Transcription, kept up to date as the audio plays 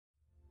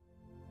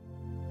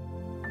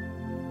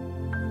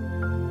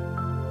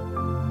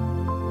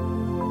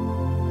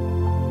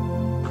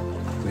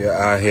We're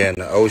out here in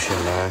the ocean,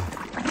 man.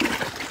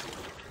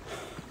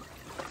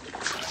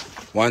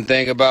 One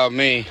thing about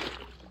me,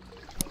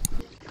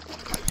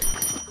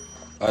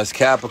 us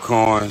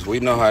Capricorns, we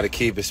know how to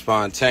keep it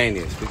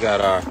spontaneous. We got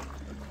our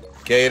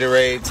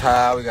Gatorade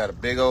towel, we got a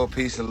big old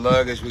piece of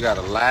luggage, we got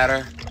a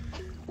ladder.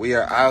 We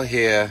are out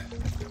here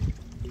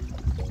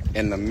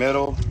in the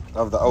middle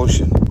of the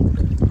ocean.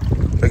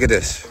 Look at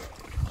this.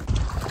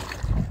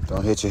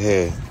 Don't hit your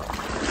head.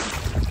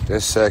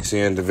 This sexy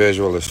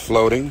individual is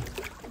floating.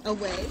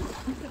 Away.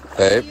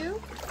 Babe,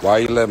 why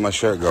you let my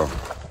shirt go?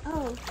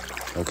 Oh.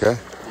 Okay?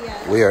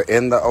 Yeah. We are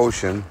in the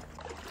ocean.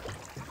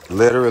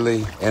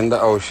 Literally in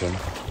the ocean.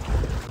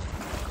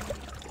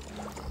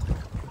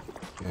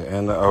 We're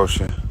in the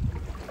ocean.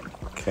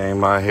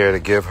 Came out here to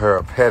give her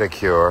a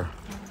pedicure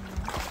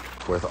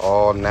with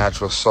all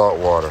natural salt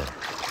water.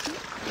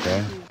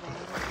 Okay?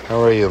 How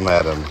are you,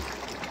 madam?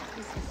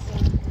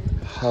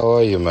 How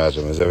are you,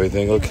 madam? Is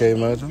everything okay,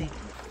 madam?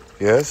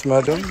 Yes,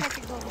 madam?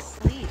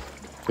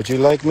 Would you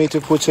like me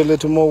to put a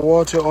little more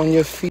water on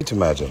your feet,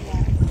 madam?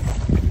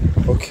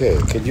 Okay,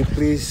 can you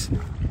please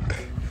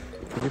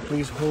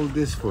hold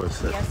this for a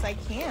second? Yes, I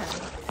can.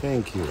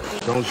 Thank you.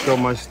 Don't show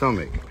my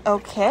stomach.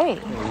 Okay.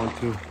 I want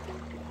to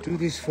do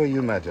this for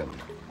you, madam.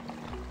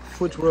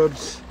 Foot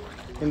rubs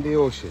in the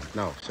ocean.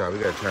 No, sorry,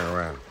 we gotta turn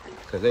around.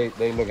 Because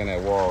they looking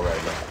at wall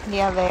right now.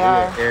 Yeah, they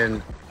are. We're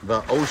in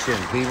the ocean,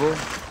 people.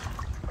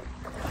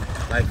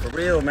 Like for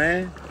real,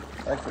 man.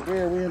 Like for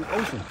real, we're in the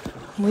ocean.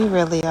 We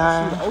really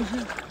are. See the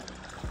ocean?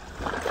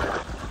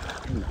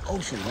 In the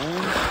ocean,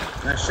 man.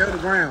 Now show the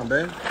ground,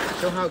 babe.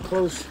 Show how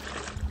close.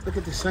 Look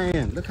at the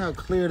sand. Look how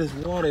clear this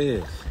water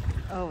is.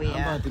 Oh yeah.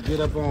 I'm about to get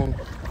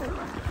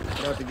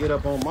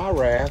up on my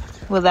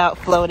raft. Without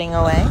floating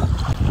away.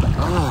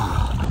 Oh.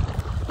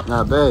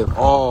 Now, babe.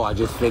 Oh, I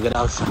just figured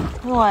out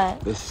something.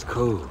 What? This is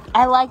cool.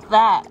 I like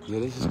that. Yeah,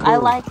 this is cool. I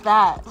like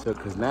that. So,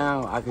 because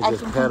now I can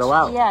just pedal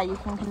out. Yeah, you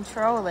can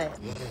control it.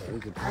 Yeah, we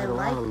can pedal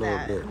out a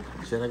little bit.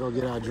 Should I go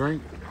get our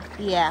drink?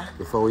 Yeah.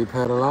 Before we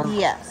pedal out?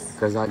 Yes.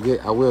 Because I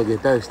will get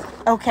thirsty.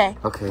 Okay.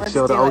 Okay, Let's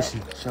show the do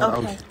ocean. it. Show the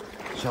Okay. ocean.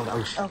 Show the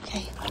ocean.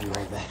 Okay. I'll be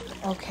right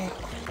back. Okay.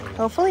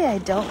 Hopefully I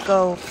don't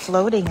go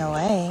floating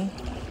away.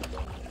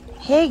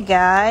 Hey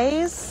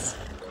guys.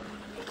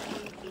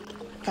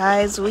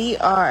 Guys, we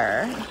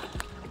are.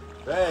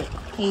 Hey.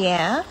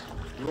 Yeah.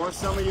 You want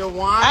some of your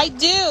wine? I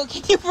do.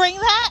 Can you bring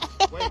that?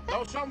 Wait,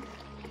 don't show me.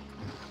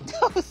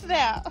 Oh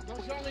snap.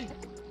 Don't show me.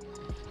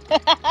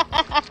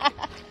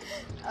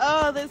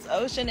 Oh, this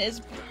ocean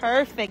is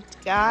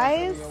perfect,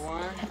 guys. You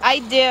want some of your wine? I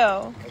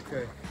do.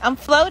 Okay. I'm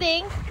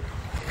floating.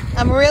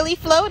 I'm really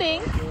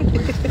floating.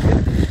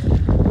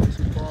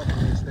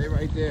 Stay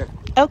right there.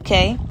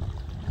 Okay.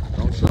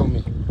 Don't show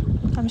me.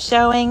 I'm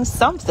showing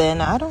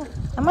something.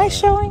 Am I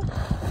showing?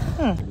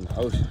 In the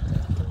ocean.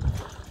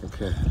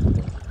 Okay.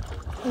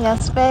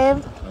 Yes,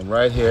 babe. I'm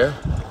right here.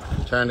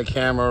 Turn the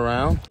camera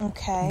around.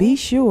 Okay. Be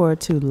sure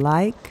to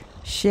like,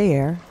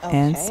 share,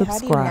 and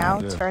subscribe. How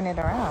do you now turn it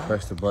around?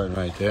 Press the button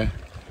right there.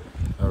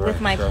 All right,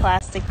 With my so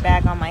plastic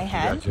bag on my you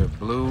head? got your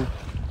blue.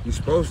 You're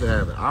supposed to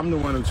have it. I'm the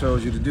one who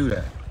told you to do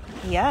that.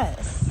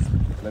 Yes.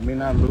 Let me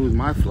not lose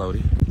my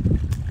floaty.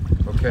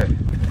 Okay.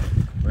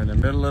 We're in the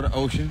middle of the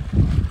ocean.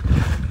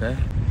 Okay.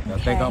 I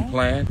think I'm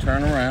playing.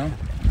 Turn around.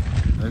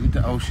 Look at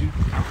the ocean.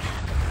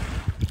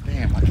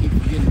 Damn, I keep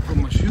forgetting to put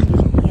my shoes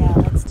on. Yeah,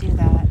 let's do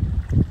that.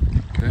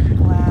 Okay.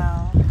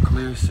 Wow.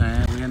 Clear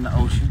sand. We're in the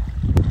ocean.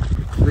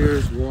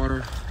 Clearest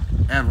water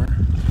ever.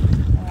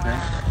 Okay.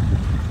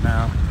 Wow.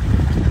 Now,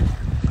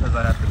 because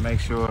I have to make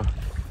sure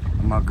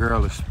my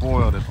girl is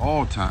spoiled at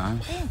all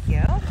times. Thank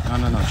you.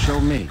 No. Show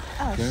me.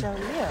 Oh, okay? show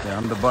you. Yeah,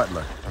 I'm the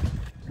butler.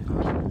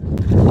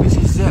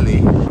 Mrs.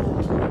 Zelie,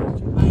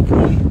 would you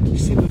like a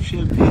sip of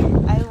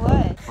champagne? I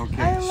would.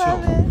 Okay, I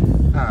love it.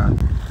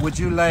 Would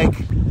you like,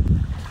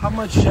 how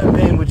much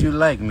champagne would you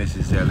like,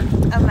 Mrs. Zelie?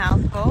 A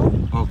mouthful.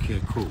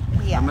 Okay, cool.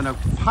 Yes. I'm gonna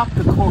pop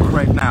the cork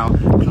right now.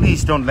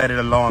 Please don't let it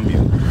alarm you.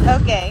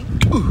 Okay.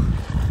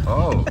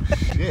 Oh,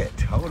 shit.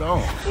 Hold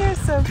on. You're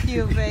so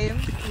cute, babe.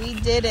 We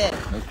did it.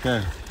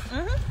 Okay.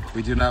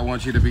 We do not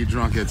want you to be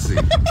drunk at sea.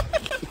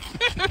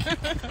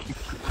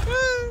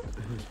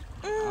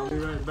 I'll be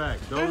right back.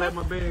 Don't let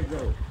my bed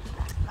go.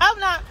 I'm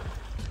not.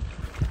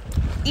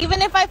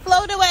 Even if I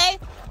float away,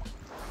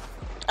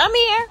 I'm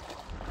here.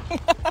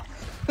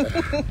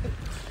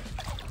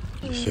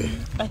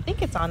 I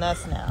think it's on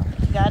us now.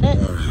 Got it?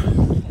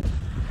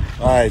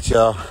 All right,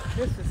 y'all.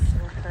 This is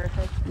so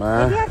perfect.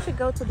 Man. Maybe I should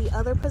go to the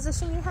other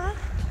position you have?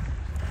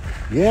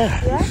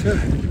 Yeah, Yeah? you should.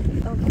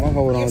 Okay. I'll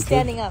hold on You're to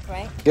standing up,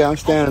 right? Yeah, I'm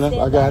standing up.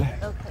 I got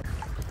it. Okay.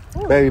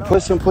 Ooh, Baby, Lord.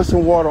 put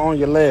some water on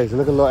your legs. They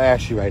look a little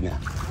ashy right now.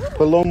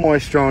 Put a little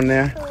moisture on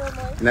there.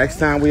 Next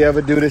time we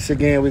ever do this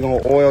again, we're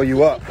going to oil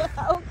you up.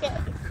 Okay.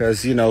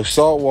 Because,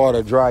 salt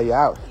water dry you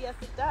out. Yes,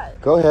 it does.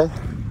 Go ahead.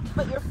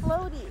 But you're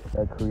floaty.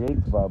 That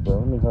creates vibe, bro.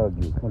 Let me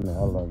hug you. Come here.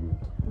 I love you.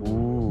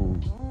 Ooh.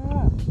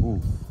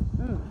 Ooh.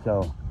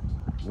 So,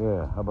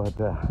 yeah, how about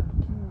that?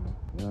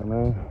 You know what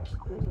I mean?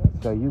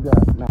 So you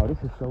got, no, this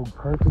is so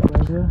perfect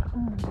right here.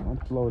 I'm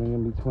floating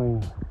in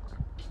between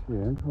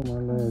Yeah, I'm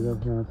putting my legs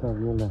up here on top of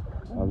your leg.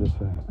 I'm just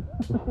saying.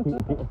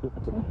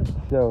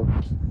 So,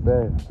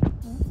 babe.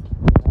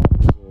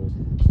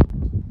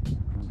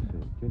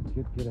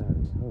 Get out of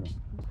here. Hold on.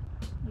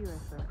 You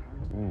are so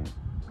funny.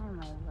 Oh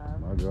my love.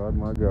 My God,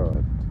 my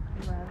God.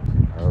 Love.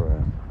 All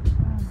right.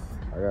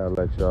 I gotta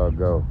let y'all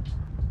go.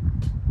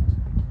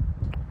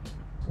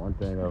 One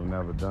thing I've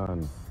never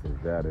done is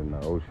that in the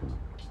ocean.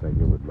 I think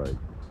it would like,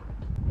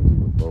 we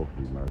would both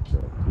be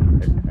myself.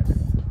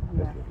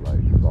 This is like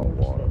salt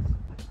water.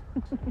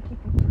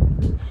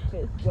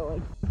 Fish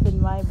going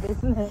in my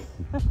business.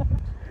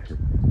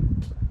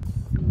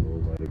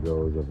 Nobody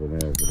goes up in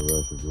there for the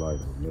rest of his life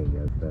with me. You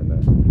understand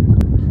that?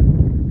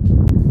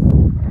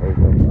 I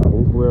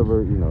hope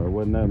whoever, you know, it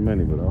wasn't that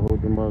many, but I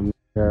hope them other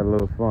had a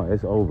little fun.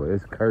 It's over.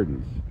 It's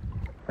curtains.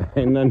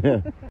 Ain't nothing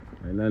else.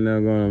 Ain't nothing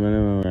else going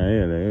on right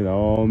here. It's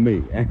all me.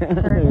 You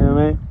know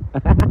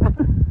what I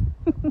mean?